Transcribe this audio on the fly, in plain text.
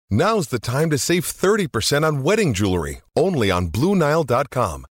Now's the time to save 30% on wedding jewelry, only on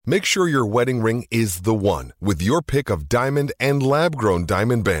BlueNile.com. Make sure your wedding ring is the one with your pick of diamond and lab-grown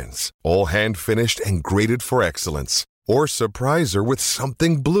diamond bands, all hand-finished and graded for excellence. Or surprise her with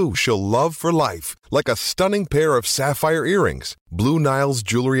something blue she'll love for life, like a stunning pair of sapphire earrings. Blue Nile's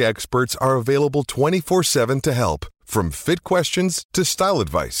jewelry experts are available 24/7 to help, from fit questions to style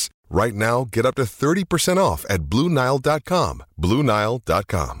advice. Right now, get up to 30% off at BlueNile.com.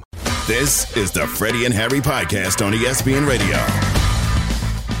 BlueNile.com. This is the Freddie and Harry podcast on ESPN Radio.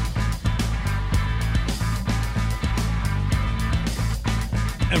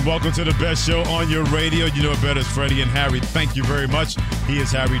 And welcome to the best show on your radio. You know it better as Freddie and Harry. Thank you very much. He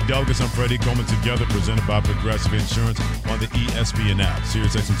is Harry Douglas. I'm Freddie Coleman, together, presented by Progressive Insurance on the ESPN app,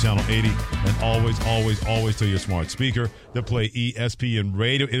 SiriusXM Channel 80, and always tell your smart speaker to play ESPN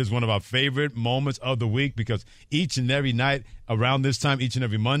Radio. It is one of our favorite moments of the week because each and every night around this time, each and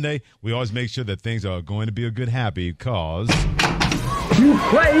every Monday, we always make sure that things are going to be a good happy because you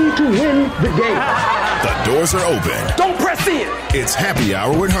play to win the game. The doors are open. Don't press in. It's Happy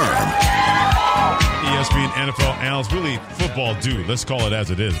Hour with Herm. ESPN NFL analyst, really football dude. Let's call it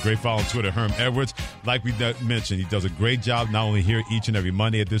as it is. Great follow on Twitter, Herm Edwards. Like we mentioned, he does a great job not only here each and every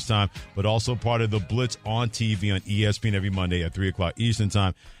Monday at this time, but also part of the Blitz on TV on ESPN every Monday at 3 o'clock Eastern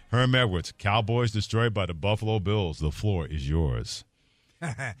time. Herm Edwards, Cowboys destroyed by the Buffalo Bills. The floor is yours.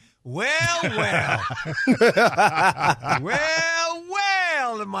 Well.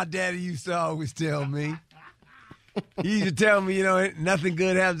 And my daddy used to always tell me. He used to tell me, nothing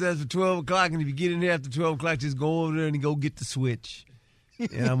good happens after 12 o'clock, and if you get in there after 12 o'clock, just go over there and go get the switch.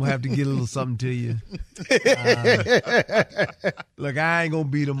 And I'm going to have to get a little something to you. Look, I ain't going to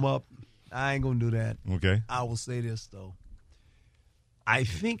beat them up. I ain't going to do that. Okay. I will say this, though. I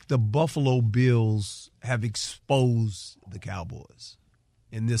think the Buffalo Bills have exposed the Cowboys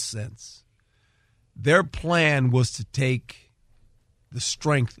in this sense. Their plan was to take the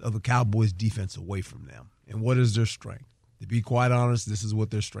strength of the Cowboys' defense away from them. And what is their strength? To be quite honest, this is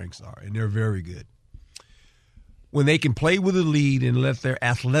what their strengths are, and they're very good. When they can play with a lead and let their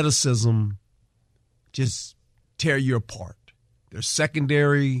athleticism just tear you apart. Their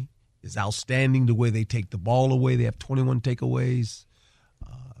secondary is outstanding the way they take the ball away. They have 21 takeaways.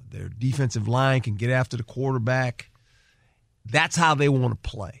 Their defensive line can get after the quarterback. That's how they want to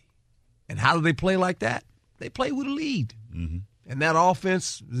play. And how do they play like that? They play with a lead. Mm-hmm. And that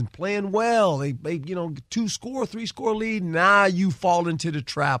offense is playing well. They 2-score, 3-score lead. Now you fall into the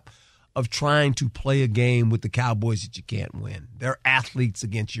trap of trying to play a game with the Cowboys that you can't win. They're athletes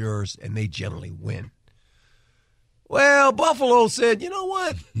against yours, and they generally win. Well, Buffalo said, you know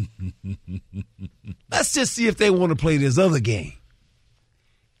what? Let's just see if they want to play this other game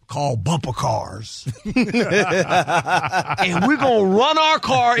called bumper cars. And we're going to run our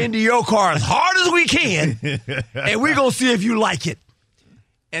car into your car as hard as we can, and we're going to see if you like it.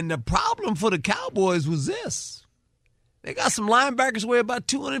 And the problem for the Cowboys was this. They got some linebackers weigh about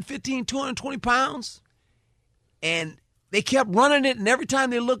 215, 220 pounds, and they kept running it, and every time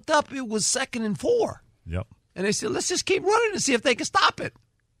they looked up, it was 2nd and 4. Yep. And they said, let's just keep running and see if they can stop it.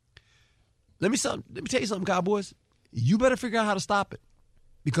 Let me tell you something, Cowboys. You better figure out how to stop it.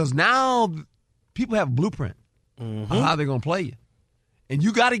 Because now people have a blueprint of how they're going to play you. And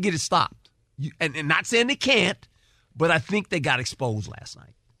you got to get it stopped. And not saying they can't, but I think they got exposed last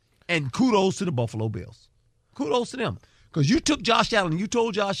night. And kudos to the Buffalo Bills. Kudos to them. Because you took Josh Allen and you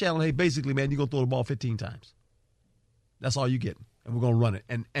told Josh Allen, hey, basically, man, you're going to throw the ball 15 times. That's all you get. And we're going to run it.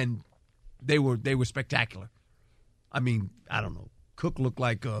 And they were spectacular. I mean, I don't know. Cook looked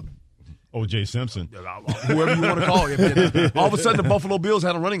like O.J. Simpson. Whoever you want to call it. All of a sudden, the Buffalo Bills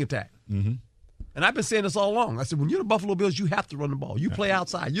had a running attack. Mm-hmm. And I've been saying this all along. I said, when you're the Buffalo Bills, you have to run the ball. You play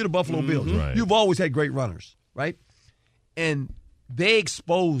outside. You're the Buffalo Bills. Right. You've always had great runners, right? And they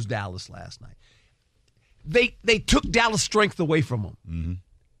exposed Dallas last night. They took Dallas' strength away from them. Mm-hmm.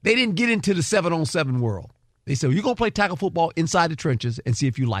 They didn't get into the 7-on-7 world. They said, well, you're going to play tackle football inside the trenches and see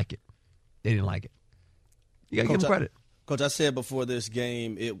if you like it. They didn't like it. You got to give them credit. Coach, I said before this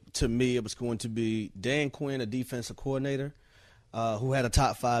game, to me, it was going to be Dan Quinn, a defensive coordinator, who had a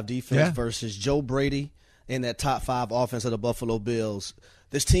top 5 defense versus Joe Brady in that top 5 offense of the Buffalo Bills.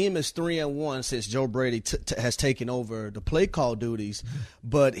 This team is 3-1 since Joe Brady has taken over the play call duties,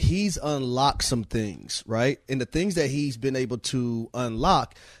 but he's unlocked some things, right? And the things that he's been able to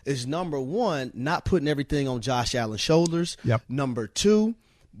unlock is, number one, not putting everything on Josh Allen's shoulders. Yep. Number 2,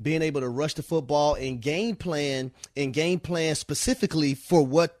 being able to rush the football and game plan specifically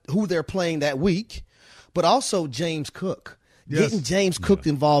for who they're playing that week, but also James Cook. Yes. Getting James Cook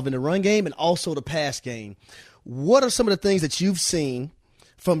involved in the run game and also the pass game. What are some of the things that you've seen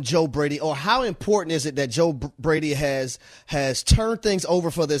from Joe Brady, or how important is it that Joe Brady has turned things over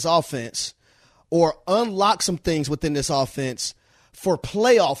for this offense or unlocked some things within this offense for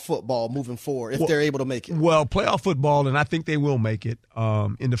playoff football moving forward if they're able to make it? Well, playoff football, and I think they will make it,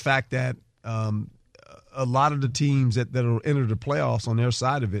 in the fact that a lot of the teams that will enter the playoffs on their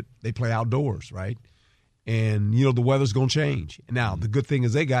side of it, they play outdoors, right? And, the weather's going to change. Now, the good thing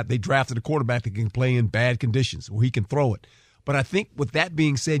is they drafted a quarterback that can play in bad conditions where he can throw it. But I think with that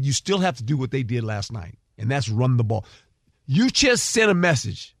being said, you still have to do what they did last night, and that's run the ball. You just sent a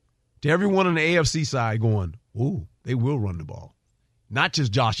message to everyone on the AFC side going, ooh, they will run the ball. Not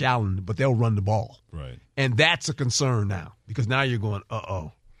just Josh Allen, but they'll run the ball. Right. And that's a concern now because now you're going,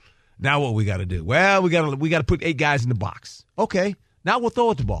 uh-oh. Now what we got to do? Well, we got to put 8 guys in the box. Okay, now we'll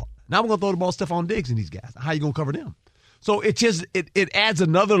throw at the ball. Now we're going to throw the ball to Stephon Diggs and these guys. How are you going to cover them? So it adds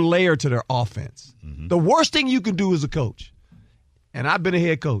another layer to their offense. Mm-hmm. The worst thing you can do as a coach, and I've been a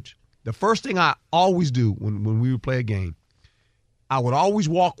head coach, the first thing I always do when we would play a game, I would always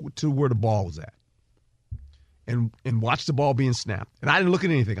walk to where the ball was at and watch the ball being snapped. And I didn't look at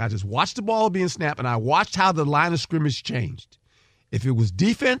anything. I just watched the ball being snapped, and I watched how the line of scrimmage changed. If it was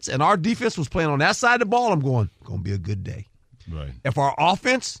defense and our defense was playing on that side of the ball, I'm going to be a good day. Right. If our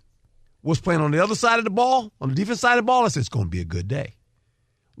offense was playing on the other side of the ball, on the defense side of the ball, I said it's going to be a good day.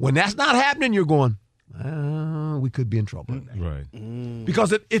 When that's not happening, you're going, we could be in trouble. Right.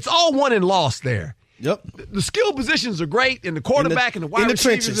 Because it's all won and lost there. Yep. The skill positions are great, and the quarterback and the wide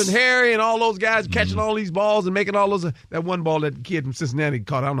receivers and Harry and all those guys catching all these balls and making all those. That one ball that kid from Cincinnati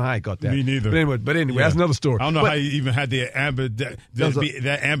caught, I don't know how he caught that. Me neither. But anyway, that's another story. I don't know how he even had the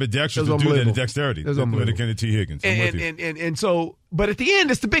ambidextrous to do that in dexterity. That's unbelievable. Kenny T. Higgins. And so, but at the end,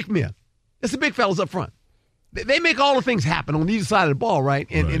 it's the big men. It's the big fellas up front. They make all the things happen on either side of the ball, right?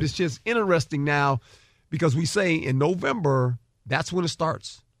 And it's just interesting now because we say in November, that's when it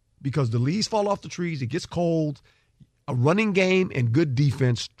starts. Because the leaves fall off the trees, it gets cold, a running game and good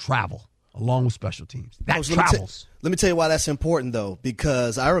defense travel along with special teams. That travels. Let me tell you why that's important, though,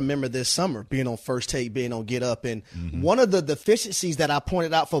 because I remember this summer being on First Take, being on Get Up, and one of the deficiencies that I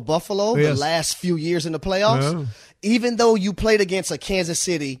pointed out for Buffalo the last few years in the playoffs, even though you played against a Kansas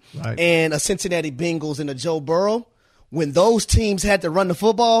City and a Cincinnati Bengals and a Joe Burrow, when those teams had to run the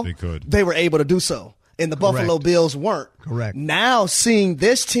football, they were able to do so. And the Buffalo Bills weren't. Correct. Now, seeing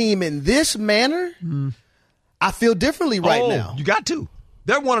this team in this manner, I feel differently right now. You got to.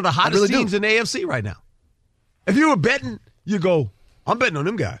 They're one of the hottest teams in the AFC right now. If you were betting, you go, I'm betting on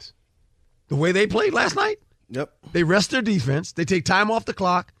them guys. The way they played last night, they rest their defense. They take time off the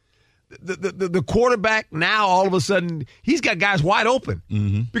clock. The quarterback now, all of a sudden, he's got guys wide open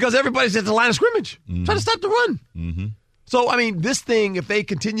because everybody's at the line of scrimmage trying to stop the run. So, I mean, this thing, if they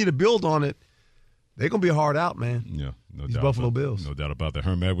continue to build on it, they're going to be a hard out, man. Yeah, no These doubt. Buffalo Bills. No doubt about that.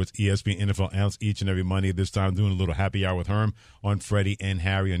 Herm Edwards, ESPN NFL analyst each and every Monday. This time doing a little happy hour with Herm on Freddie and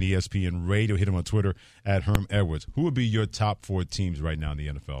Harry on ESPN Radio. Hit him on Twitter at Herm Edwards. Who would be your top 4 teams right now in the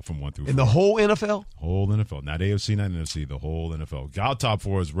NFL from 1 through 4? In the whole NFL? Whole NFL. Not AFC, not NFC. The whole NFL. Our top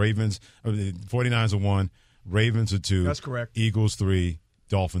 4 is Ravens. 49ers are 1. Ravens are 2. That's correct. Eagles 3.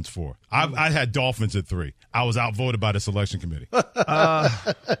 Dolphins 4. I had Dolphins at 3. I was outvoted by the selection committee. I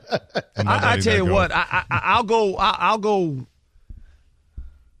tell you what, I'll go.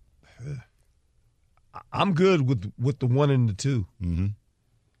 I'm good with the 1 and the 2.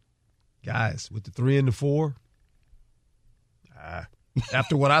 Guys, with the 3 and the 4.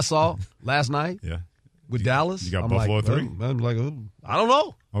 After what I saw last night, with Dallas, you got Buffalo at 3. I'm like, I don't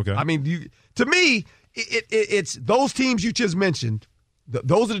know. Okay. I mean, to me, it's those teams you just mentioned.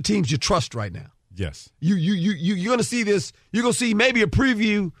 Those are the teams you trust right now. Yes. You're going to see this. You're going to see maybe a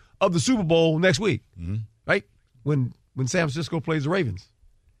preview of the Super Bowl next week, right? When San Francisco plays the Ravens.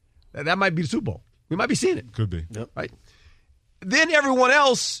 That might be the Super Bowl. We might be seeing it. Could be. Yep. Right? Then everyone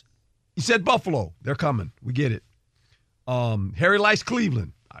else, you said Buffalo. They're coming. We get it. Harry likes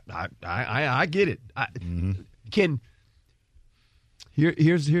Cleveland. I get it.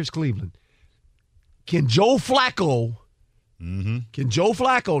 Here's Cleveland. Can Joe Flacco... Can Joe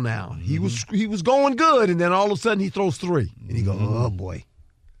Flacco now? He was going good, and then all of a sudden he throws 3. And you go, oh, boy.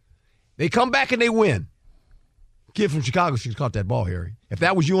 They come back and they win. Kid from Chicago should have caught that ball, Harry. If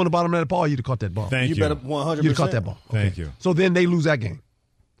that was you on the bottom of that ball, you'd have caught that ball. Thank you. You better 100%. You'd have caught that ball. Okay. Thank you. So then they lose that game.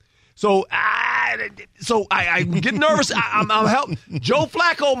 So I get nervous. I'm helping. Joe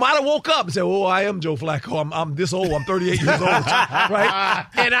Flacco might have woke up and said, "Oh, I am Joe Flacco. I'm this old. I'm 38 years old, right?"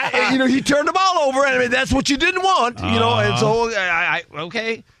 And he turned the ball over, and I mean that's what you didn't want, And so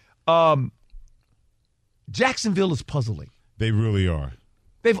okay. Jacksonville is puzzling. They really are.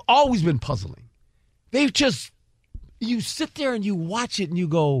 They've always been puzzling. They've just You sit there and you watch it and you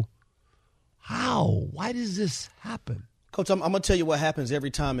go, how? Why does this happen? Coach, I'm going to tell you what happens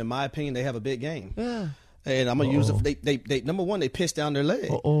every time, in my opinion, they have a big game. Yeah. And I'm going to use it. They number one, they piss down their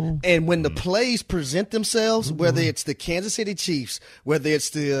leg. Uh-oh. And when the plays present themselves, whether it's the Kansas City Chiefs, whether it's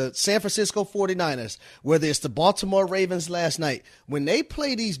the San Francisco 49ers, whether it's the Baltimore Ravens last night, when they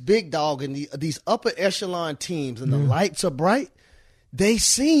play these big dog and these upper echelon teams and the lights are bright, they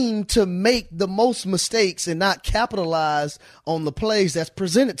seem to make the most mistakes and not capitalize on the plays that's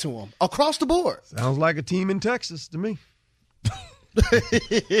presented to them across the board. Sounds like a team in Texas to me.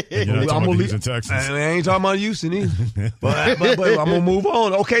 You're not talking about Houston, Texas. I ain't talking about Houston either. but I'm going to move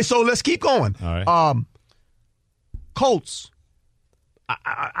on. Okay, so let's keep going. All right. Colts.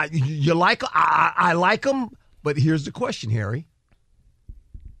 You like? I like them, but here's the question, Harry.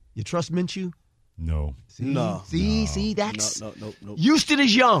 You trust Minshew? No. See, that's no. Houston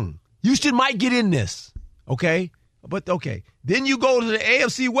is young. Houston might get in this, okay? But okay. Then you go to the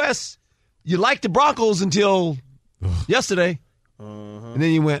AFC West. You like the Broncos until yesterday. And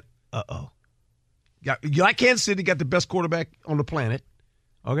then you went, uh-oh. You like Kansas City, got the best quarterback on the planet.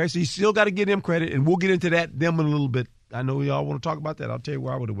 Okay, so you still got to give them credit, and we'll get into them in a little bit. I know y'all want to talk about that. I'll tell you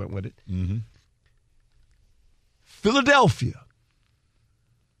where I would have went with it. Mm-hmm. Philadelphia.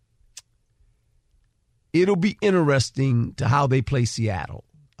 It'll be interesting to how they play Seattle.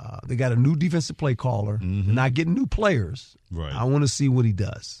 They got a new defensive play caller. Mm-hmm. They're not getting new players. Right. I want to see what he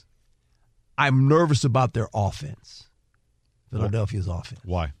does. I'm nervous about their offense. Philadelphia's offense.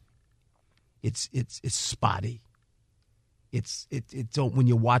 Why? It's spotty. It's when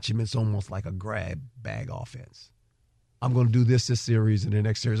you watch him, it's almost like a grab bag offense. I'm going to do this series, and the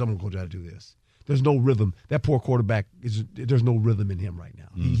next series I'm going to try to do this. There's no rhythm. That poor quarterback there's no rhythm in him right now.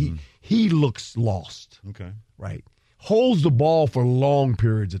 Mm-hmm. He looks lost. Okay. Right. Holds the ball for long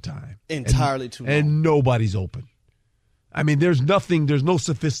periods of time. Entirely too long. And nobody's open. I mean, there's no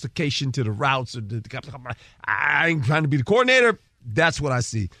sophistication to the routes. I ain't trying to be the coordinator. That's what I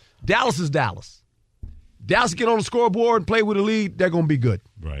see. Dallas is Dallas. Dallas get on the scoreboard and play with a lead, they're going to be good.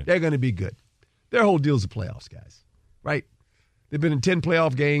 Right. They're going to be good. Their whole deal is the playoffs, guys. Right? They've been in 10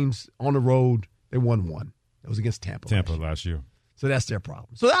 playoff games on the road. They won one. That was against Tampa last year. So that's their problem.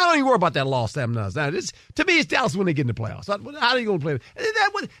 So I don't even worry about that loss. To me, it's Dallas when they get in the playoffs. How are you going to play?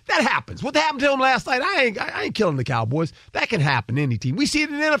 That happens. What happened to them last night, I ain't killing the Cowboys. That can happen to any team. We see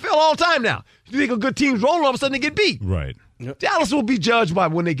it in the NFL all the time now. You think a good team's rolling, all of a sudden they get beat. Right. Yep. Dallas will be judged by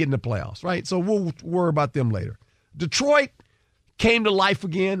when they get in the playoffs, right? So we'll worry about them later. Detroit came to life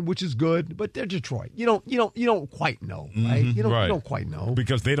again, which is good, but they're Detroit. You don't quite know, right? You don't quite know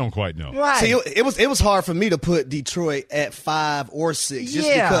because they don't quite know. Right. See, it was hard for me to put Detroit at 5 or 6 just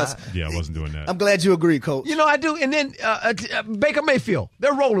because. Yeah, I wasn't doing that. I'm glad you agree, Coach. I do. And then Baker Mayfield,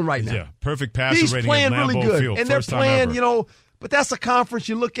 they're rolling right now. Yeah, perfect passer He's rating. playing in Lambeau really good, Field, and they're playing. But that's a conference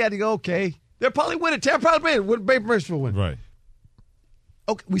you look at. You go, okay, they're probably winning. Tampa probably win. What Baker Mayfield win? Right.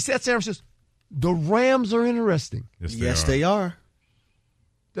 Okay, we said San Francisco. The Rams are interesting. Yes, they are.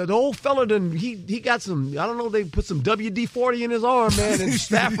 The old fella, he got some, I don't know, they put some WD-40 in his arm, man, and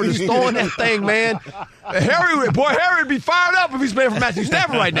Stafford is throwing that thing, man. Harry would be fired up if he's playing for Matthew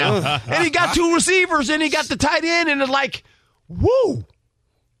Stafford right now. And he got 2 receivers, and he got the tight end, and it's like, woo.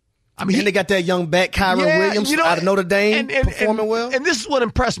 I mean, and they got that young back, Kyron Williams, out of Notre Dame, performing well. And this is what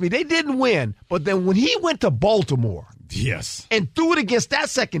impressed me. They didn't win, but then when he went to Baltimore and threw it against that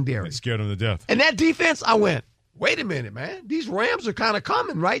secondary. It scared him to death. And that defense, I went, wait a minute, man. These Rams are kind of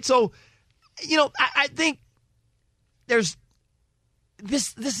coming, right? So, I think there's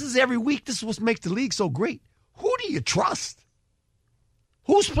this is every week. This is what makes the league so great. Who do you trust?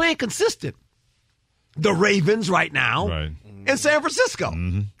 Who's playing consistent? The Ravens right now and San Francisco.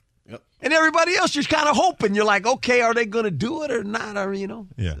 Mm-hmm. Yep. And everybody else, you're kind of hoping. You're like, okay, are they going to do it or not? Or,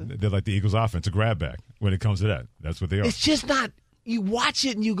 Yeah, they're like the Eagles' offense, a grab back when it comes to that. That's what they are. It's just not. You watch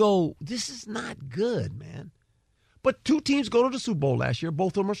it and you go, this is not good, man. But 2 teams go to the Super Bowl last year.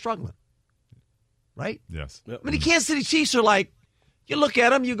 Both of them are struggling. Right? Yes. Yep. I mean, the Kansas City Chiefs are like, you look at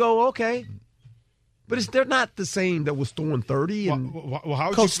them, you go, okay. But they're not the same that was throwing 30. And well, how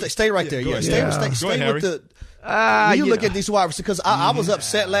would Coach, stay right there. Go Stay ahead, with the. When you look at these wide receivers, because I was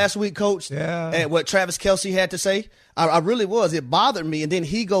upset last week, Coach, at what Travis Kelce had to say. I really was. It bothered me. And then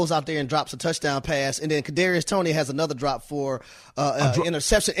he goes out there and drops a touchdown pass. And then Kadarius Toney has another drop for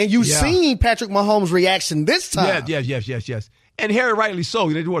interception. And you've seen Patrick Mahomes' reaction this time. Yes. And Harry, rightly so.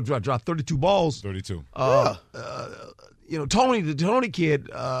 They dropped 32 balls. 32. Tony, the Toney kid,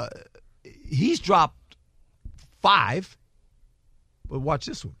 he's dropped 5. But watch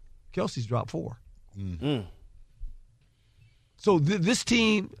this one. Kelsey's dropped 4. So this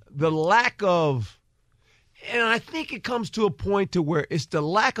team, the lack of And I think it comes to a point to where it's the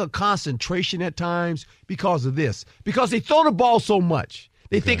lack of concentration at times because of this. Because they throw the ball so much.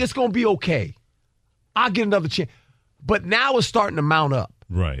 They think it's going to be okay. I'll get another chance. But now it's starting to mount up.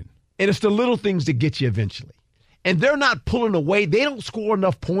 Right. And it's the little things that get you eventually. And they're not pulling away. They don't score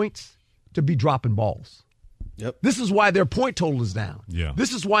enough points to be dropping balls. Yep. This is why their point total is down. Yeah.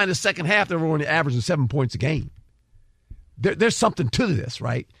 This is why in the second half they're only averaging 7 points a game. There's something to this,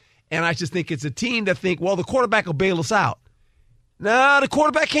 right? And I just think it's a team that think, well, the quarterback will bail us out. No, the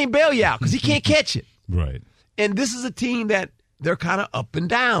quarterback can't bail you out because he can't catch it. Right. And this is a team that they're kind of up and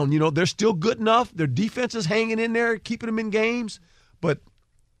down. You know, they're still good enough. Their defense is hanging in there, keeping them in games. But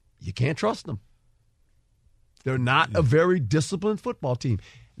you can't trust them. They're not a very disciplined football team.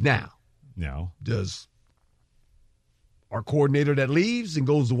 Now, does our coordinator that leaves and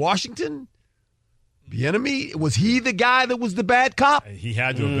goes to Washington, Bieniemy, was he the guy that was the bad cop? He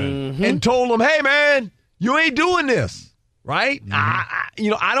had to have been. And told him, hey, man, you ain't doing this, right? I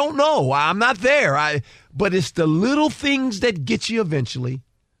don't know. I'm not there. But it's the little things that get you eventually.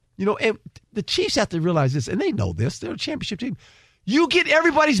 You know, and the Chiefs have to realize this, and they know this. They're a championship team. You get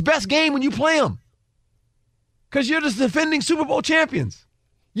everybody's best game when you play them because you're the defending Super Bowl champions.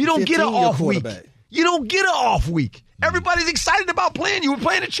 You don't get an off week. You don't get an off week. Everybody's excited about playing you. We're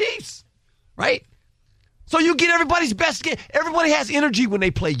playing the Chiefs, right? So you get everybody's best game. Everybody has energy when they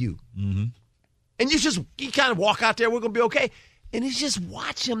play you. Mm-hmm. And you kind of walk out there, we're going to be okay. And you just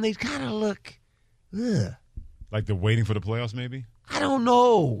watch them. They kind of look, ugh. Like they're waiting for the playoffs, maybe? I don't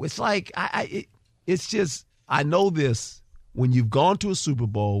know. It's like, it's just, I know this. When you've gone to a Super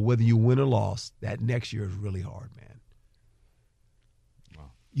Bowl, whether you win or lost, that next year is really hard, man.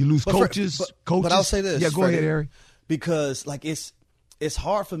 Wow. You lose coaches. But I'll say this. Yeah, go ahead, Harry. Because, like, it's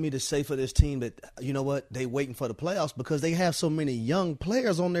hard for me to say for this team that, you know what, they waiting for the playoffs because they have so many young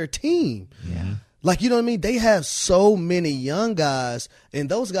players on their team. Yeah. Like, you know what I mean? They have so many young guys, and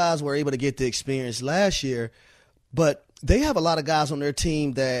those guys were able to get the experience last year. But they have a lot of guys on their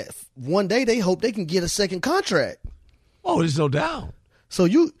team that one day they hope they can get a second contract. Oh, there's no doubt. So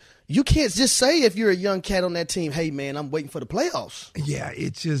you can't just say if you're a young cat on that team, hey, man, I'm waiting for the playoffs. Yeah,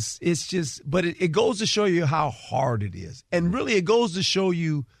 it's just, but it goes to show you how hard it is. And really it goes to show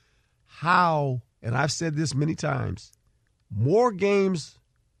you how, and I've said this many times, more games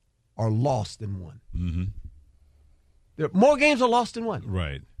are lost than won. Mm-hmm. More games are lost than won.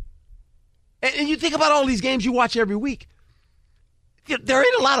 Right. And you think about all these games you watch every week. There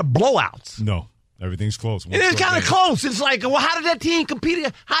ain't a lot of blowouts. No. Everything's close. And it's kind of close. It's like, well, how did that team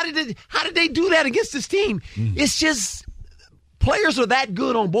compete? How did they do that against this team? It's just players are that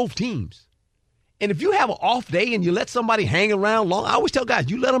good on both teams. And if you have an off day and you let somebody hang around long, I always tell guys,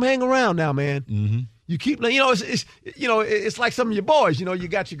 you let them hang around now, man. Mm-hmm. You keep, it's like some of your boys. You know, you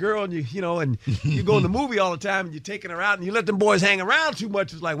got your girl and and you go in the movie all the time and you're taking her out and you let them boys hang around too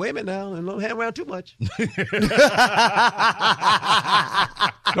much. It's like, wait a minute now, and don't hang around too much. Don't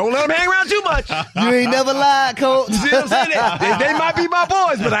let them hang around too much. You ain't never lied, Coach. You see what I'm saying? They might be my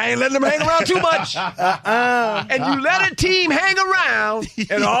boys, but I ain't letting them hang around too much. And you let a team hang around,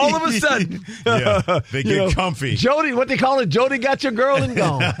 and all of a sudden, they get comfy. Jody, what they call it? Jody got your girl and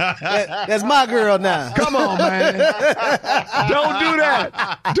gone. That's my girl now. Come on, man. Don't do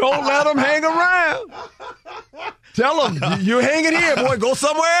that. Don't let them hang around. Tell them, you're hanging here, boy. Go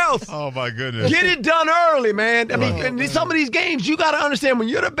somewhere else. Oh, my goodness. Get it done early, man. I mean, in some of these games, you got to understand when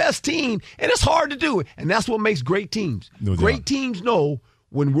you're the best team, and it's hard to do it. And that's what makes great teams. Great teams know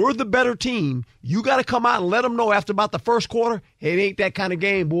when we're the better team, you got to come out and let them know after about the first quarter, hey, it ain't that kind of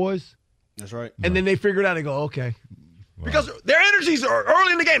game, boys. That's right. And then they figure it out and go, okay. Wow. Because their energies are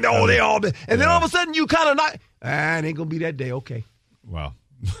early in the game. Oh, they all did. And then all of a sudden you kind of not, it ain't going to be that day. Okay. Wow.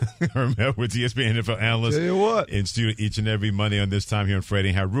 Herm with ESPN NFL analyst. Tell you what. In studio each and every Monday on this time here on Freddie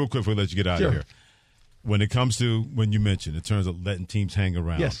and Harry. Real quick before we let you get out of here. When it comes to, when you mentioned, in terms of letting teams hang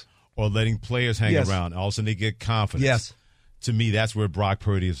around. Yes. Or letting players hang around. All of a sudden they get confidence. Yes. To me, that's where Brock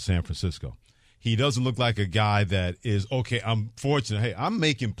Purdy is in San Francisco. He doesn't look like a guy that is, okay, I'm fortunate. Hey, I'm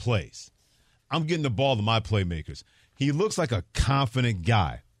making plays. I'm getting the ball to my playmakers. He looks like a confident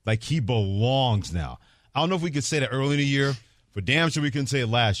guy, like he belongs now. I don't know if we could say that early in the year, but damn sure we couldn't say it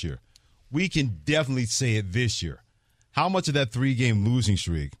last year. We can definitely say it this year. How much of that 3-game losing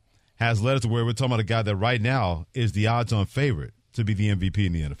streak has led us to where we're talking about a guy that right now is the odds-on favorite to be the MVP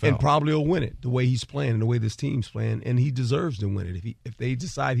in the NFL? And probably will win it the way he's playing and the way this team's playing, and he deserves to win it. If they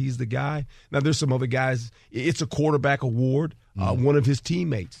decide he's the guy. Now, there's some other guys. It's a quarterback award. One of his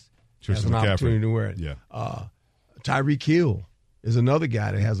teammates has an opportunity to win it. Yeah. Tyreek Hill is another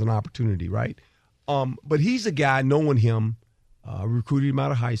guy that has an opportunity, right? But he's a guy, knowing him, recruited him out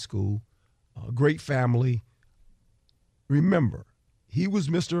of high school, great family, remember, he was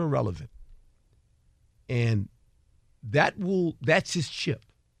Mr. Irrelevant. And that's his chip.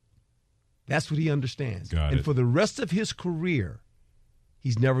 That's what he understands. Got and it. for the rest of his career,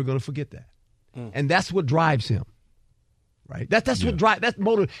 he's never going to forget that. And that's what drives him. Right? That's what drives, that's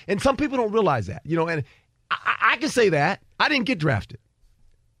motive. And some people don't realize that. You know, and I can say that. I didn't get drafted.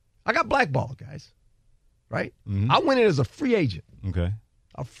 I got blackballed, guys. Right? I went in as a free agent. Okay.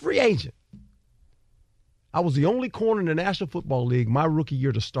 A free agent. I was the only corner in the National Football League my rookie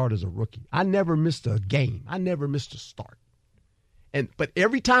year to start as a rookie. I never missed a game. I never missed a start. But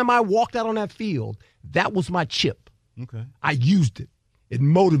every time I walked out on that field, that was my chip. Okay. I used it. It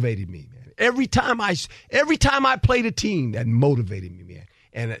motivated me, man. Every time I played a team, that motivated me, man.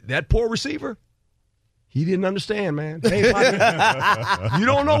 And that poor receiver, he didn't understand, man. Hey, you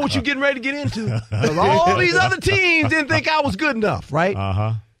don't know what you're getting ready to get into. 'Cause all these other teams didn't think I was good enough, right?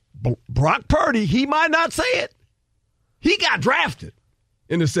 Uh-huh. Brock Purdy, he might not say it. He got drafted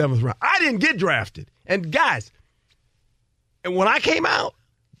in the 7th round. I didn't get drafted. And guys, and when I came out,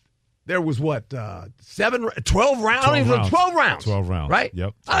 there was 12 rounds? 12 rounds. 12 rounds. 12 rounds. Right?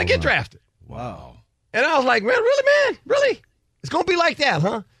 Yep. I didn't get drafted. Wow. And I was like, man? Really? It's going to be like that,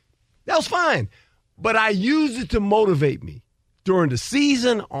 huh? That was fine. But I used it to motivate me during the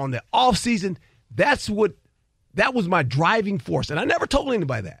season, on the off season. That was my driving force. And I never told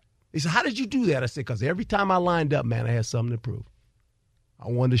anybody that. They said, how did you do that? I said, because every time I lined up, man, I had something to prove. I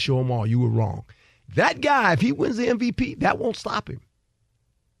wanted to show them all you were wrong. That guy, if he wins the MVP, that won't stop him.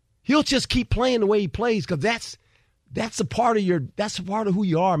 He'll just keep playing the way he plays because that's a part of who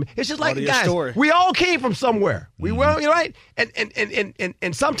you are, man. It's just like the guys. Story. We all came from somewhere. We were, right?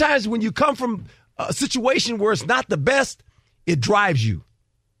 And sometimes when you come from a situation where it's not the best, it drives you.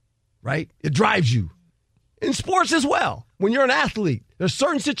 Right? It drives you. In sports as well. When you're an athlete, there's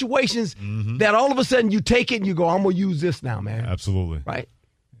certain situations that all of a sudden you take it and you go, I'm going to use this now, man. Absolutely. Right?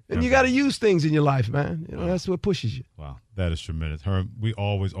 And you got to use things in your life, man. You know, that's what pushes you. Wow. That is tremendous. Herm, we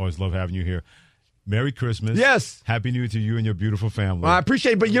always love having you here. Merry Christmas. Yes. Happy New Year to you and your beautiful family. Well, I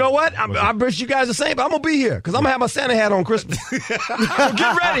appreciate it. But you know what? I wish you guys the same, but I'm going to be here because I'm going to have my Santa hat on Christmas. So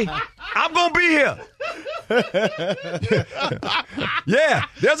get ready. I'm going to be here. Yeah,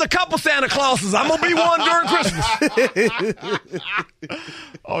 there's a couple Santa Clauses. I'm going to be one during Christmas.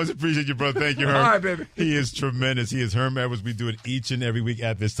 Always appreciate you, brother. Thank you, Herm. All right, baby. He is tremendous. He is Herm Edwards. We do it each and every week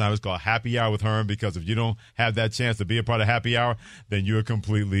at this time. It's called Happy Hour with Herm because if you don't have that chance to be a part of Happy Hour, then you're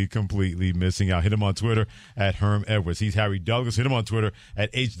completely missing out. Hit him on Twitter at Herm Edwards. He's Harry Douglas. Hit him on Twitter at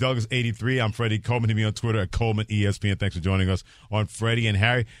HDouglas83. I'm Freddie Coleman. Hit me on Twitter at Coleman ESPN. Thanks for joining us on Freddie and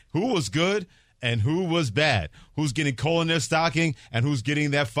Harry. Who was good and who was bad? Who's getting coal in their stocking and who's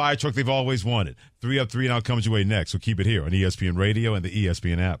getting that fire truck they've always wanted? 3 Up, 3 Now comes your way next. So keep it here on ESPN Radio and the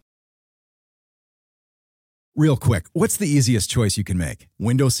ESPN app. Real quick, what's the easiest choice you can make?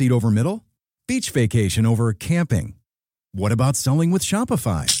 Window seat over middle? Beach vacation over camping? What about selling with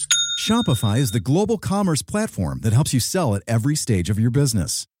Shopify? Shopify is the global commerce platform that helps you sell at every stage of your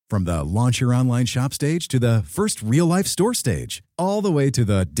business. From the launch your online shop stage to the first real-life store stage, all the way to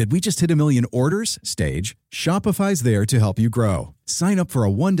the did we just hit 1 million orders stage, Shopify's there to help you grow. Sign up for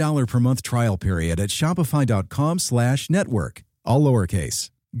a $1 per month trial period at shopify.com/network, all lowercase.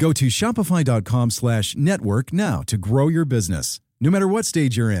 Go to shopify.com/network now to grow your business, no matter what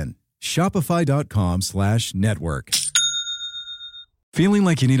stage you're in. Shopify.com/network. Feeling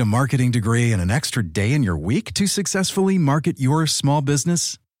like you need a marketing degree and an extra day in your week to successfully market your small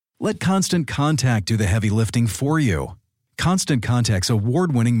business? Let Constant Contact do the heavy lifting for you. Constant Contact's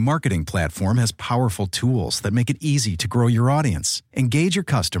award-winning marketing platform has powerful tools that make it easy to grow your audience, engage your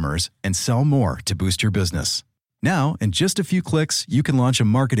customers, and sell more to boost your business. Now, in just a few clicks, you can launch a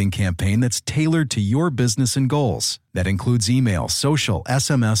marketing campaign that's tailored to your business and goals. That includes email, social,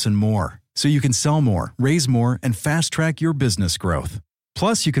 SMS, and more. So you can sell more, raise more, and fast-track your business growth.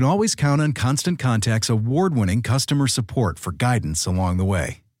 Plus, you can always count on Constant Contact's award-winning customer support for guidance along the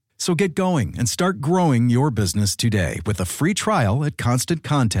way. So get going and start growing your business today with a free trial at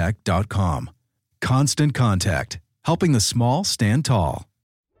ConstantContact.com. Constant Contact, helping the small stand tall.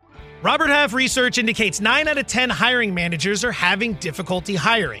 Robert Half research indicates 9 out of 10 hiring managers are having difficulty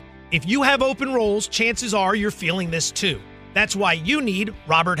hiring. If you have open roles, chances are you're feeling this too. That's why you need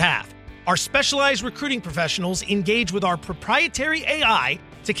Robert Half. Our specialized recruiting professionals engage with our proprietary AI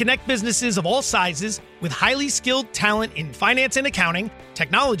to connect businesses of all sizes with highly skilled talent in finance and accounting,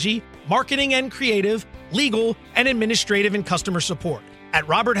 technology, marketing and creative, legal, and administrative and customer support. At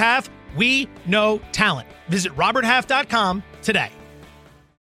Robert Half, we know talent. Visit roberthalf.com today.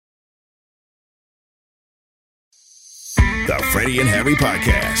 The Freddie and Harry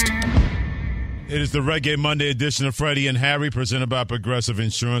Podcast. It is the Reggae Monday edition of Freddie and Harry, presented by Progressive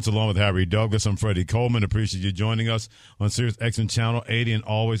Insurance, along with Harry Douglas. I'm Freddie Coleman. Appreciate you joining us on Sirius XM Channel 80, and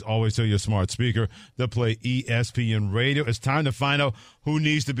always tell your smart speaker to play ESPN Radio. It's time to find out who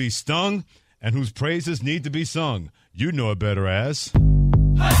needs to be stung and whose praises need to be sung. You know it better as...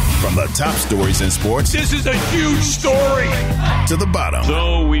 From the top stories in sports. This is a huge story. To the bottom.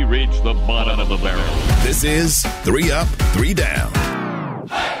 So we reach the bottom of the barrel. This is 3 Up, 3 Down.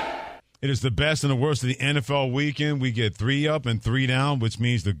 It is the best and the worst of the NFL weekend. We get 3 up and 3 down, which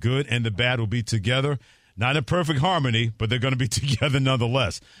means the good and the bad will be together. Not in perfect harmony, but they're going to be together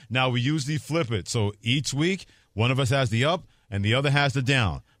nonetheless. Now, we usually flip it. So each week, one of us has the up and the other has the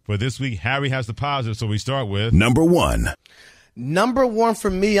down. For this week, Harry has the positive, so we start with... Number 1. Number 1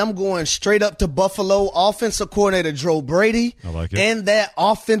 for me, I'm going straight up to Buffalo. Offensive coordinator Joe Brady. I like it. And that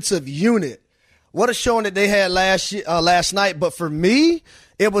offensive unit. What a showing that they had last night. But for me,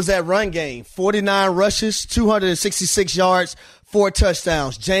 it was that run game. 49 rushes, 266 yards, 4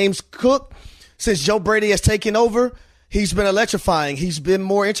 touchdowns. James Cook, since Joe Brady has taken over, he's been electrifying. He's been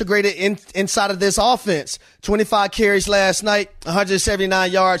more integrated inside of this offense. 25 carries last night,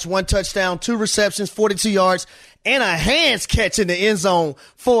 179 yards, 1 touchdown, 2 receptions, 42 yards, and a hands catch in the end zone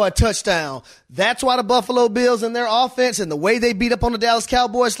for a touchdown. That's why the Buffalo Bills and their offense and the way they beat up on the Dallas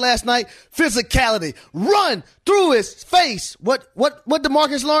Cowboys last night, physicality, run through his face. What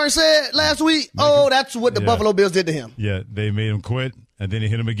DeMarcus Lawrence said last week? That's what the Buffalo Bills did to him. Yeah, they made him quit, and then they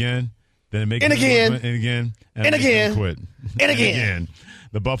hit him again. Then they make him again. And again. And again. Quit. And again.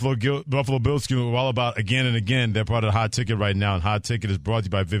 The Buffalo Bills are all about again and again. They're part of the Hot Ticket right now, and Hot Ticket is brought to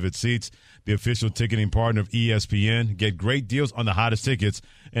you by Vivid Seats, the official ticketing partner of ESPN. Get great deals on the hottest tickets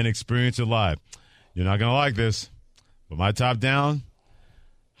and experience it live. You're not going to like this, but my top down,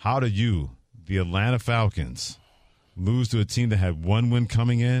 how do you, the Atlanta Falcons, lose to a team that had 1 win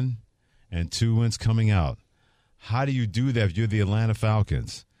coming in and 2 wins coming out? How do you do that if you're the Atlanta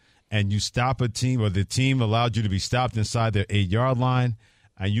Falcons and you stop a team, or the team allowed you to be stopped inside their 8-yard line,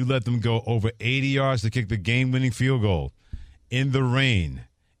 and you let them go over 80 yards to kick the game-winning field goal in the rain,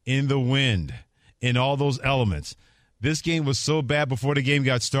 in the wind, in all those elements? This game was so bad before the game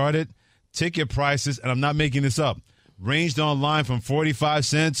got started. Ticket prices, and I'm not making this up, ranged online from 45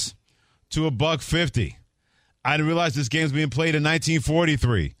 cents to $1.50. I didn't realize this game was being played in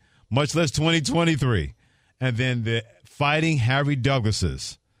 1943, much less 2023. And then the Fighting Harry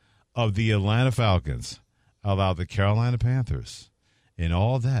Douglases of the Atlanta Falcons allowed the Carolina Panthers and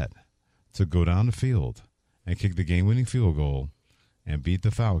all that to go down the field and kick the game-winning field goal and beat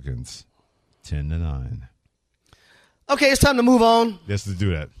the Falcons 10-9. Okay, it's time to move on. Let's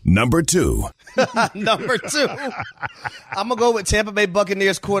do that. Number 2. Number 2. I'm going to go with Tampa Bay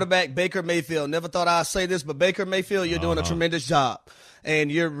Buccaneers quarterback Baker Mayfield. Never thought I'd say this, but Baker Mayfield, you're doing a tremendous job.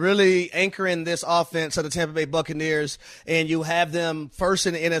 And you're really anchoring this offense of the Tampa Bay Buccaneers, and you have them first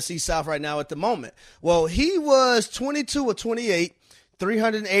in the NFC South right now at the moment. Well, he was 22 of 28,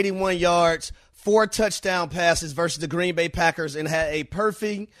 381 yards, 4 touchdown passes versus the Green Bay Packers, and had a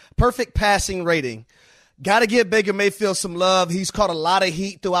perfect passing rating. Got to give Baker Mayfield some love. He's caught a lot of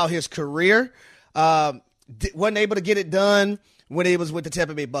heat throughout his career. Wasn't able to get it done when he was with the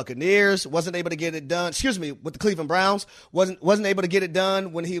Tampa Bay Buccaneers. Wasn't able to get it done, with the Cleveland Browns. Wasn't able to get it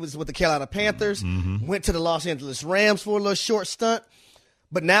done when he was with the Carolina Panthers. Mm-hmm. Went to the Los Angeles Rams for a little short stunt.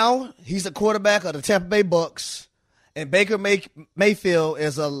 But now he's a quarterback of the Tampa Bay Bucs. And Baker Mayfield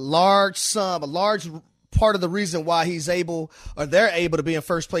is a large part of the reason why they're able to be in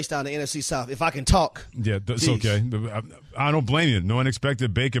first place down the NFC South. If I can talk. Yeah, that's okay. I don't blame you. No one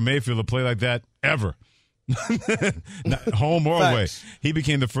expected Baker Mayfield to play like that ever. Home or away. He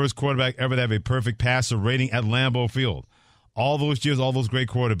became the first quarterback ever to have a perfect passer rating at Lambeau Field. All those years, all those great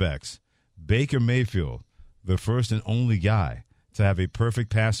quarterbacks. Baker Mayfield, the first and only guy to have a perfect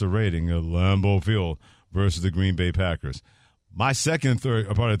passer rating at Lambeau Field versus the Green Bay Packers. My second and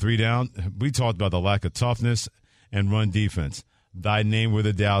third, part of 3 down, we talked about the lack of toughness and run defense. Thy name were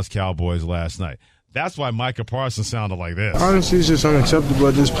the Dallas Cowboys last night. That's why Micah Parsons sounded like this. Honestly, it's just unacceptable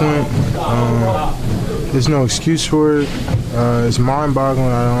at this point. There's no excuse for it. It's mind-boggling.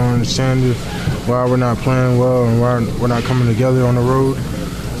 I don't understand why we're not playing well and why we're not coming together on the road.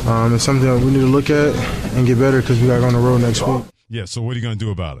 It's something that we need to look at and get better because we got to go on the road next week. Yeah, so what are you going to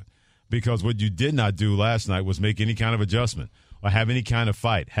do about it? Because what you did not do last night was make any kind of adjustment or have any kind of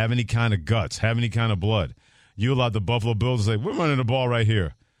fight, have any kind of guts, have any kind of blood. You allowed the Buffalo Bills to say, we're running the ball right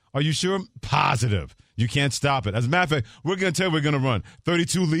here. Are you sure? Positive. You can't stop it. As a matter of fact, we're going to tell you we're going to run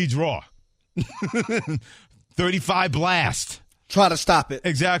 32 lead draw, 35 blast. Try to stop it.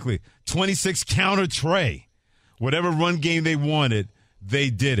 Exactly. 26 counter tray. Whatever run game they wanted, they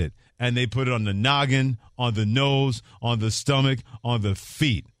did it. and they put it on the noggin, on the nose, on the stomach, on the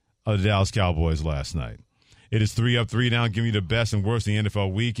feet of the Dallas Cowboys last night. It is 3 up, 3 down, giving you the best and worst of the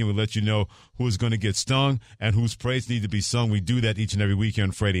NFL weekend. We'll let you know who's going to get stung and whose praise need to be sung. We do that each and every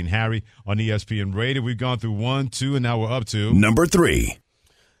weekend, Freddie and Harry on ESPN Radio. We've gone through 1, 2, and now we're up to number 3.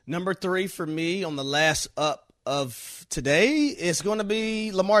 Number 3 for me on the last up of today is going to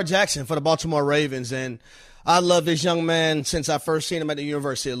be Lamar Jackson for the Baltimore Ravens. And I love this young man since I first seen him at the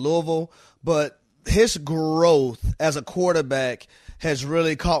University of Louisville. But his growth as a quarterback has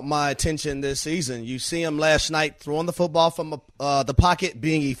really caught my attention this season. You see him last night throwing the football from the pocket,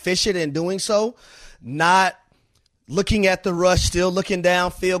 being efficient in doing so, not looking at the rush, still looking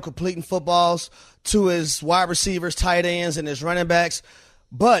downfield, completing footballs to his wide receivers, tight ends, and his running backs.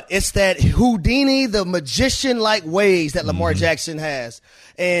 But it's that Houdini, the magician-like ways that Lamar Jackson has.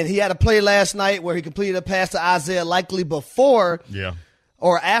 And he had a play last night where he completed a pass to Isaiah Likely before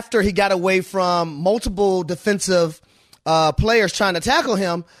or after he got away from multiple defensive players trying to tackle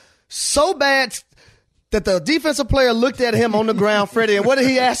him, so bad that the defensive player looked at him on the ground, Freddie, and what did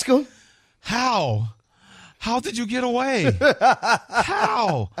he ask him? How? How did you get away?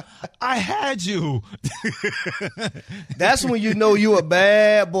 How? I had you. That's when you know you a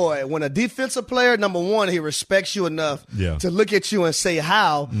bad boy. When a defensive player, number one, he respects you enough to look at you and say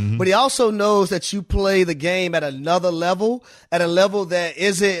how, but he also knows that you play the game at another level, at a level that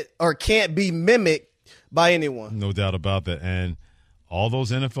isn't or can't be mimicked by anyone. No doubt about that. And all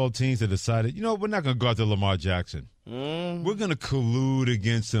those NFL teams that decided, you know, we're not going to go after Lamar Jackson. We're going to collude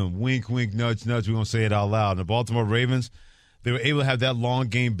against him. Wink, wink, nudge, nudge. We're going to say it out loud. And the Baltimore Ravens, they were able to have that long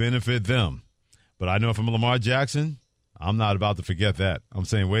game benefit them. But I know if I'm Lamar Jackson, I'm not about to forget that. I'm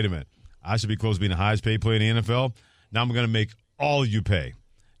saying, wait a minute. I should be close to being the highest paid player in the NFL. Now I'm going to make all of you pay.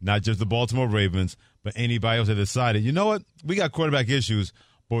 Not just the Baltimore Ravens, but anybody else that decided, you know what? We got quarterback issues,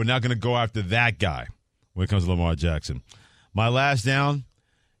 but we're not going to go after that guy when it comes to Lamar Jackson. My last down,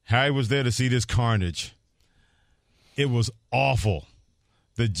 Harry was there to see this carnage. It was awful.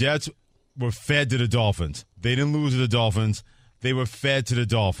 The Jets were fed to the Dolphins. They didn't lose to the Dolphins. They were fed to the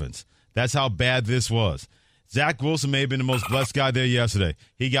Dolphins. That's how bad this was. Zach Wilson may have been the most blessed guy there yesterday.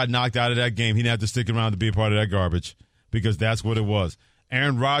 He got knocked out of that game. He didn't have to stick around to be a part of that garbage because that's what it was.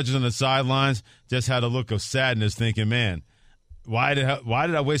 Aaron Rodgers on the sidelines just had a look of sadness thinking, man, why did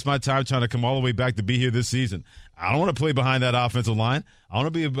I waste my time trying to come all the way back to be here this season? I don't want to play behind that offensive line. I want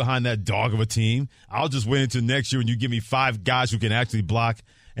to be behind that dog of a team. I'll just wait until next year when you give me 5 guys who can actually block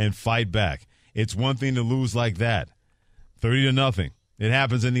and fight back. It's one thing to lose like that, 30-0. It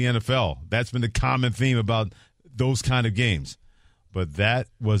happens in the NFL. That's been the common theme about those kind of games. But that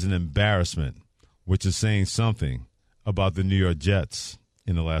was an embarrassment, which is saying something about the New York Jets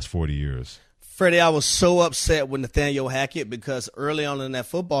in the last 40 years. Freddie, I was so upset with Nathaniel Hackett because early on in that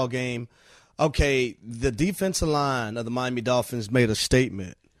football game, the defensive line of the Miami Dolphins made a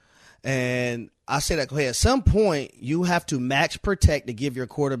statement. And I said, okay, at some point, you have to max protect to give your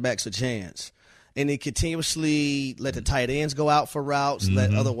quarterbacks a chance. And they continuously let the tight ends go out for routes,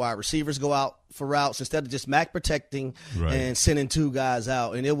 let other wide receivers go out for routes instead of just max protecting and sending 2 guys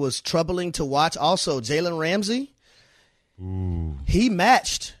out. And it was troubling to watch. Also, Jalen Ramsey, he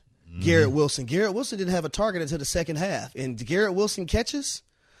matched Garrett Wilson. Garrett Wilson didn't have a target until the second half. And Garrett Wilson catches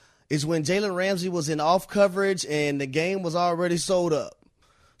is when Jalen Ramsey was in off coverage and the game was already sold up.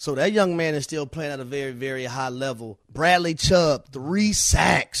 So that young man is still playing at a very, very high level. Bradley Chubb, 3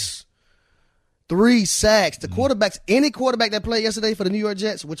 sacks. 3 sacks. The quarterbacks, any quarterback that played yesterday for the New York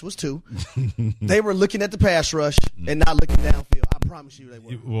Jets, which was 2, they were looking at the pass rush and not looking downfield. I promise you they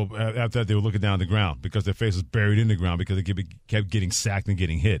were. Well, after that, they were looking down the ground because their face was buried in the ground because they kept getting sacked and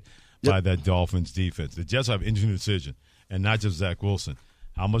getting hit by that Dolphins defense. The Jets have an interesting decision, and not just Zach Wilson.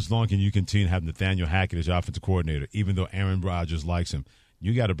 How much longer can you continue to have Nathaniel Hackett as your offensive coordinator, even though Aaron Rodgers likes him?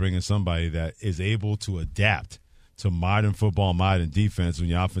 You got to bring in somebody that is able to adapt to modern football, modern defense when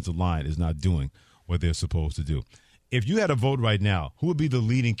your offensive line is not doing what they're supposed to do. If you had a vote right now, who would be the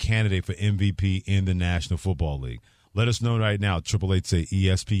leading candidate for MVP in the National Football League? Let us know right now,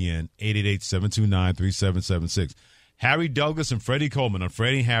 888-ESPN, 888-729-3776. Harry Douglas and Freddie Coleman on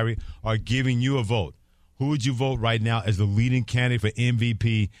Freddie and Harry are giving you a vote. Who would you vote right now as the leading candidate for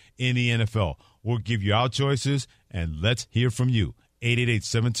MVP in the NFL? We'll give you our choices, and let's hear from you.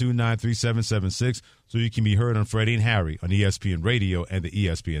 888-729-3776 so you can be heard on Freddie and Harry on ESPN Radio and the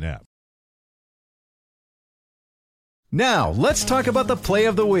ESPN app. Now, let's talk about the play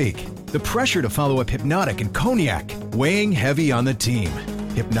of the week. The pressure to follow up Hypnotic and Cognac, weighing heavy on the team.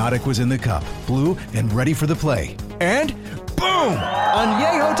 Hypnotic was in the cup, blue, and ready for the play. And boom!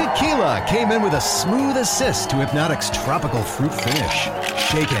 Añejo Tequila came in with a smooth assist to Hypnotic's tropical fruit finish.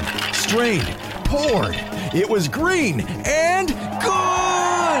 Shaken, strained, poured. It was green and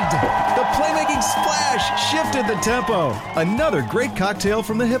good! The playmaking splash shifted the tempo. Another great cocktail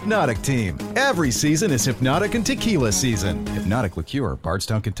from the Hypnotic team. Every season is Hypnotic and Tequila season. Hypnotic Liqueur,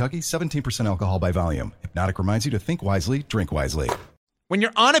 Bardstown, Kentucky, 17% alcohol by volume. Hypnotic reminds you to think wisely, drink wisely. When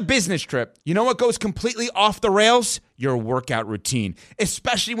you're on a business trip, you know what goes completely off the rails? Your workout routine,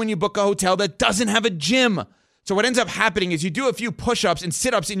 especially when you book a hotel that doesn't have a gym. So what ends up happening is you do a few push-ups and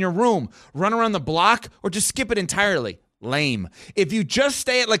sit-ups in your room, run around the block, or just skip it entirely. Lame. If you just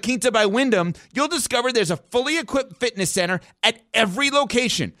stay at La Quinta by Wyndham, you'll discover there's a fully equipped fitness center at every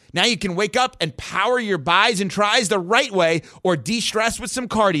location. Now you can wake up and power your buys and tries the right way or de-stress with some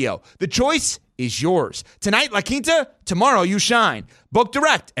cardio. The choice is yours. Tonight, La Quinta. Tomorrow, you shine. Book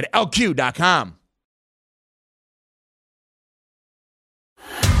direct at lq.com.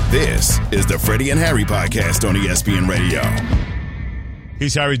 This is the Freddie and Harry podcast on ESPN Radio.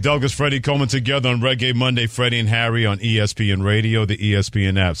 He's Harry Douglas, Freddie Coleman together on Reggae Monday. Freddie and Harry on ESPN Radio, the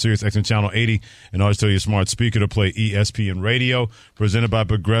ESPN app, Sirius XM Channel 80, and always tell your smart speaker to play ESPN Radio. Presented by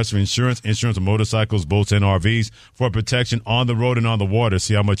Progressive Insurance. Insurance of motorcycles, boats, and RVs for protection on the road and on the water.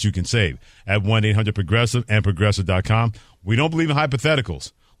 See how much you can save at 1-800-PROGRESSIVE and Progressive.com. We don't believe in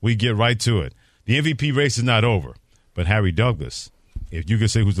hypotheticals. We get right to it. The MVP race is not over. But Harry Douglas, if you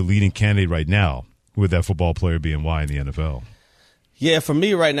could say who's the leading candidate right now, who would that football player be and why in the NFL? Yeah, for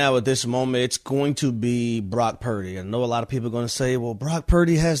me right now at this moment, it's going to be Brock Purdy. I know a lot of people are going to say, well, Brock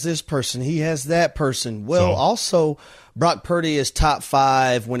Purdy has this person, he has that person. Well, also, Brock Purdy is top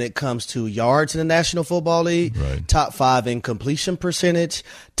 5 when it comes to yards in the National Football League, right. Top 5 in completion percentage,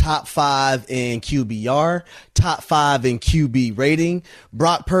 top 5 in QBR, top 5 in QB rating.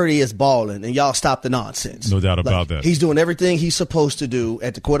 Brock Purdy is balling, and y'all stop the nonsense. No doubt about that. He's doing everything he's supposed to do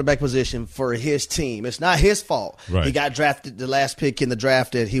at the quarterback position for his team. It's not his fault. Right. He got drafted the last pick in the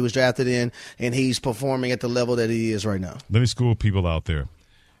draft that he was drafted in, and he's performing at the level that he is right now. Let me school people out there.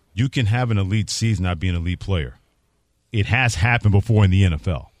 You can have an elite season, not be an elite player. It has happened before in the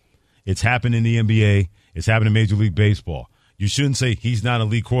NFL. It's happened in the NBA. It's happened in Major League Baseball. You shouldn't say he's not an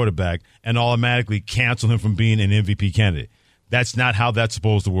elite quarterback and automatically cancel him from being an MVP candidate. That's not how that's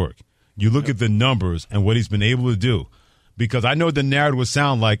supposed to work. You look at the numbers and what he's been able to do. Because I know the narrative would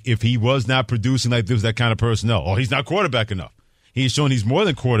sound like if he was not producing like this, that kind of personnel, or he's not quarterback enough. He's shown he's more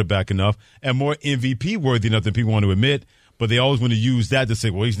than quarterback enough and more MVP worthy enough than people want to admit, but they always want to use that to say,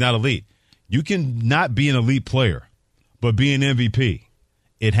 well, he's not elite. You can not be an elite player, but be an MVP.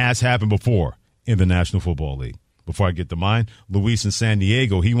 It has happened before in the National Football League. Before I get to mine, Luis in San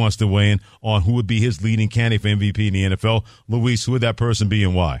Diego, he wants to weigh in on who would be his leading candidate for MVP in the NFL. Luis, who would that person be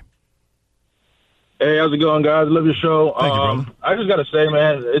and why? Hey, how's it going, guys? Love your show. Thank you, brother. I just got to say,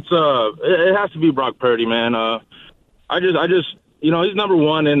 man, it has to be Brock Purdy, man. I just, he's number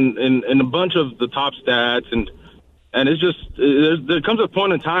one in a bunch of the top stats, and it's just there comes a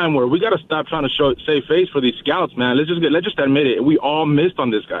point in time where we got to stop trying to save face for these scouts, man. Let's just admit it. We all missed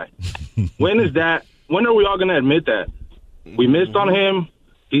on this guy. When are we all going to admit that we missed on him?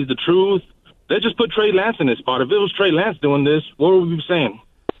 He's the truth. Let's just put Trey Lance in this spot. If it was Trey Lance doing this, what would we be saying?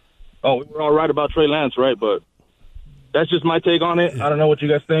 Oh, we were all right about Trey Lance, right? But that's just my take on it. I don't know what you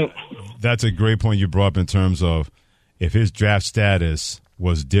guys think. That's a great point you brought up in terms of if his draft status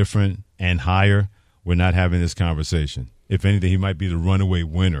was different and higher, we're not having this conversation. If anything, he might be the runaway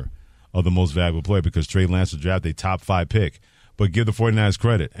winner of the most valuable player because Trey Lance was drafted a top 5 pick. But give the 49ers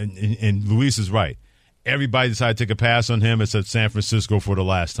credit. And Luis is right. Everybody decided to take a pass on him except San Francisco for the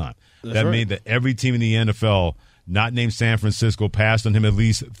last time. That means that every team in the NFL not named San Francisco passed on him at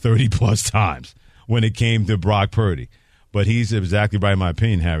least 30-plus times when it came to Brock Purdy. But he's exactly right in my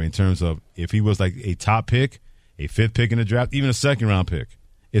opinion, Harry, in terms of if he was like a top pick, a 5th pick in the draft, even a 2nd-round pick,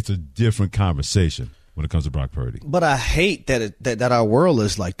 it's a different conversation when it comes to Brock Purdy. But I hate that our world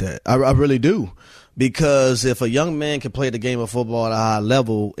is like that. I really do. Because if a young man can play the game of football at a high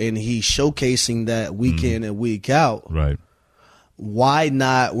level and he's showcasing that week in and week out, right? Why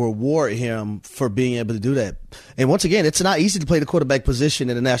not reward him for being able to do that? And once again, it's not easy to play the quarterback position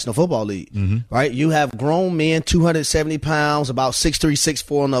in the National Football League, right? You have grown men, 270 pounds, about 6'3",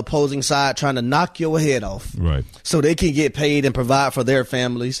 6'4" on the opposing side trying to knock your head off, right? So they can get paid and provide for their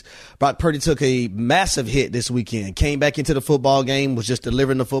families. Brock Purdy took a massive hit this weekend, came back into the football game, was just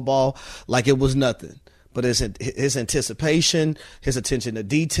delivering the football like it was nothing. but his anticipation, his attention to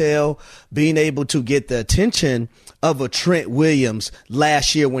detail, being able to get the attention of a Trent Williams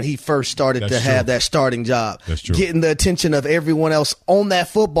last year when he first started have that starting job. That's true. Getting the attention of everyone else on that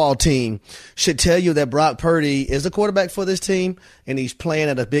football team should tell you that Brock Purdy is the quarterback for this team, and he's playing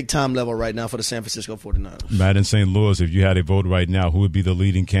at a big-time level right now for the San Francisco 49ers. Matt, in St. Louis, if you had a vote right now, who would be the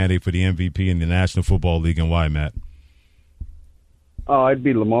leading candidate for the MVP in the National Football League, and why, Matt? Oh, it'd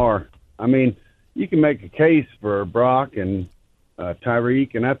be Lamar. I mean, you can make a case for Brock and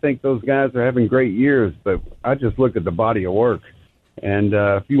Tyreek, and I think those guys are having great years, but I just look at the body of work. And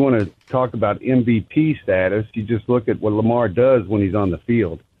if you want to talk about MVP status, you just look at what Lamar does when he's on the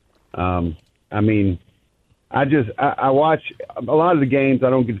field. I mean, I watch a lot of the games. I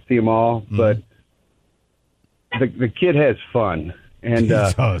don't get to see them all, but the kid has fun. And, he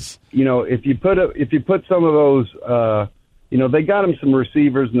does. You know, if you put some of those, you know, they got him some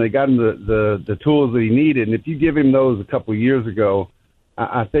receivers and they got him the tools that he needed. And if you give him those a couple of years ago,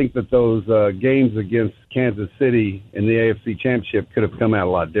 I think that those games against Kansas City in the AFC Championship could have come out a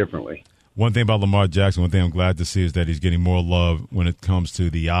lot differently. One thing about Lamar Jackson, one thing I'm glad to see is that he's getting more love when it comes to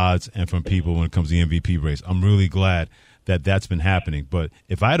the odds and from people when it comes to the MVP race. I'm really glad that that's been happening. But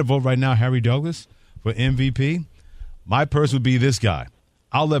if I had to vote right now, Harry Douglas, for MVP, my person would be this guy.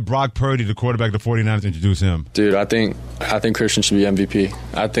 I'll let Brock Purdy, the quarterback of the 49ers, introduce him. Dude, I think Christian should be MVP.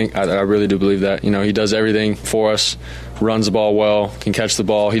 I really do believe that. You know, he does everything for us, runs the ball well, can catch the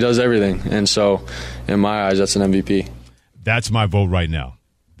ball. He does everything. And so, in my eyes, that's an MVP. That's my vote right now.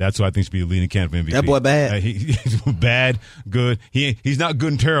 That's who I think should be the leading candidate for MVP. That boy bad. He's bad, good. He's not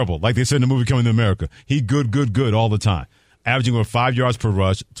good and terrible, like they said in the movie Coming to America. He good all the time. Averaging over 5 yards per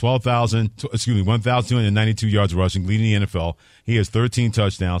rush, 1,292 yards rushing, leading the NFL. He has 13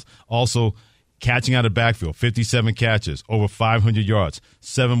 touchdowns. Also, catching out of the backfield, 57 catches, over 500 yards,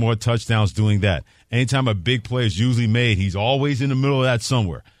 7 more touchdowns doing that. Anytime a big play is usually made, he's always in the middle of that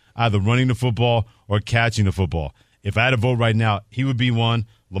somewhere, either running the football or catching the football. If I had to vote right now, he would be 1,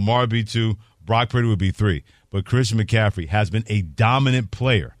 Lamar would be 2, Brock Purdy would be 3. But Christian McCaffrey has been a dominant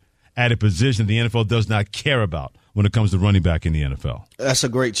player at a position the NFL does not care about when it comes to running back in the NFL. That's a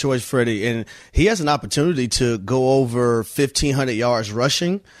great choice, Freddie. And he has an opportunity to go over 1,500 yards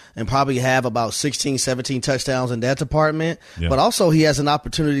rushing and probably have about 16, 17 touchdowns in that department. Yeah. But also he has an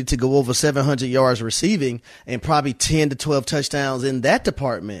opportunity to go over 700 yards receiving and probably 10 to 12 touchdowns in that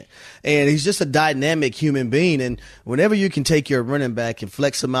department. And he's just a dynamic human being. And whenever you can take your running back and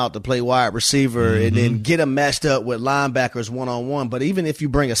flex him out to play wide receiver and then get him matched up with linebackers one-on-one, but even if you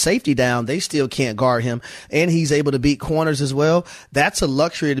bring a safety down, they still can't guard him. And he's able to beat corners as well. That's a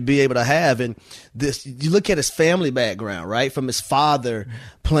luxury to be able to have. And this, you look at his family background, right? From his father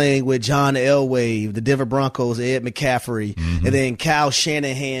playing with John Elway, the Denver Broncos, Ed McCaffrey, and then Kyle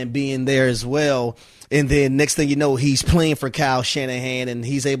Shanahan being there as well. And then next thing you know, he's playing for Kyle Shanahan, and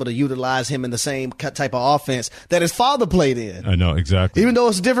he's able to utilize him in the same type of offense that his father played in. I know, exactly. Even though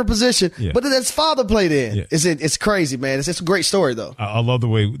it's a different position, but that his father played in. Yeah. It's crazy, man. It's a great story, though. I love the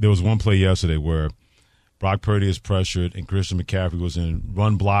way there was one play yesterday where Brock Purdy is pressured and Christian McCaffrey was in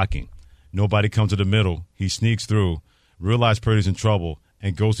run blocking. Nobody comes to the middle. He sneaks through, realizes Purdy's in trouble,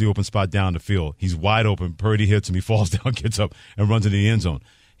 and goes to the open spot down the field. He's wide open. Purdy hits him. He falls down, gets up, and runs into the end zone.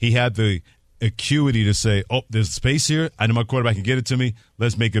 He had the acuity to say, oh, there's space here. I know my quarterback can get it to me.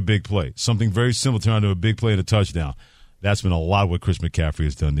 Let's make a big play. Something very similar to a big play and a touchdown. That's been a lot of what Chris McCaffrey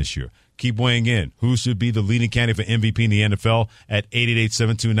has done this year. Keep weighing in. Who should be the leading candidate for MVP in the NFL at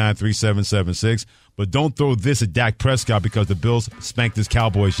 888-729-3776. But don't throw this at Dak Prescott because the Bills spanked his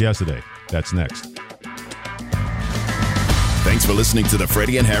Cowboys yesterday. That's next. Thanks for listening to the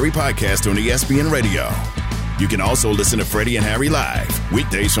Freddie and Harry podcast on ESPN Radio. You can also listen to Freddie and Harry live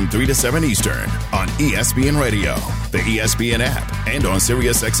weekdays from 3 to 7 Eastern on ESPN Radio, the ESPN app, and on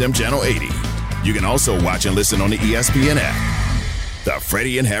SiriusXM Channel 80. You can also watch and listen on the ESPN app. The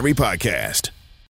Freddie and Harry Podcast.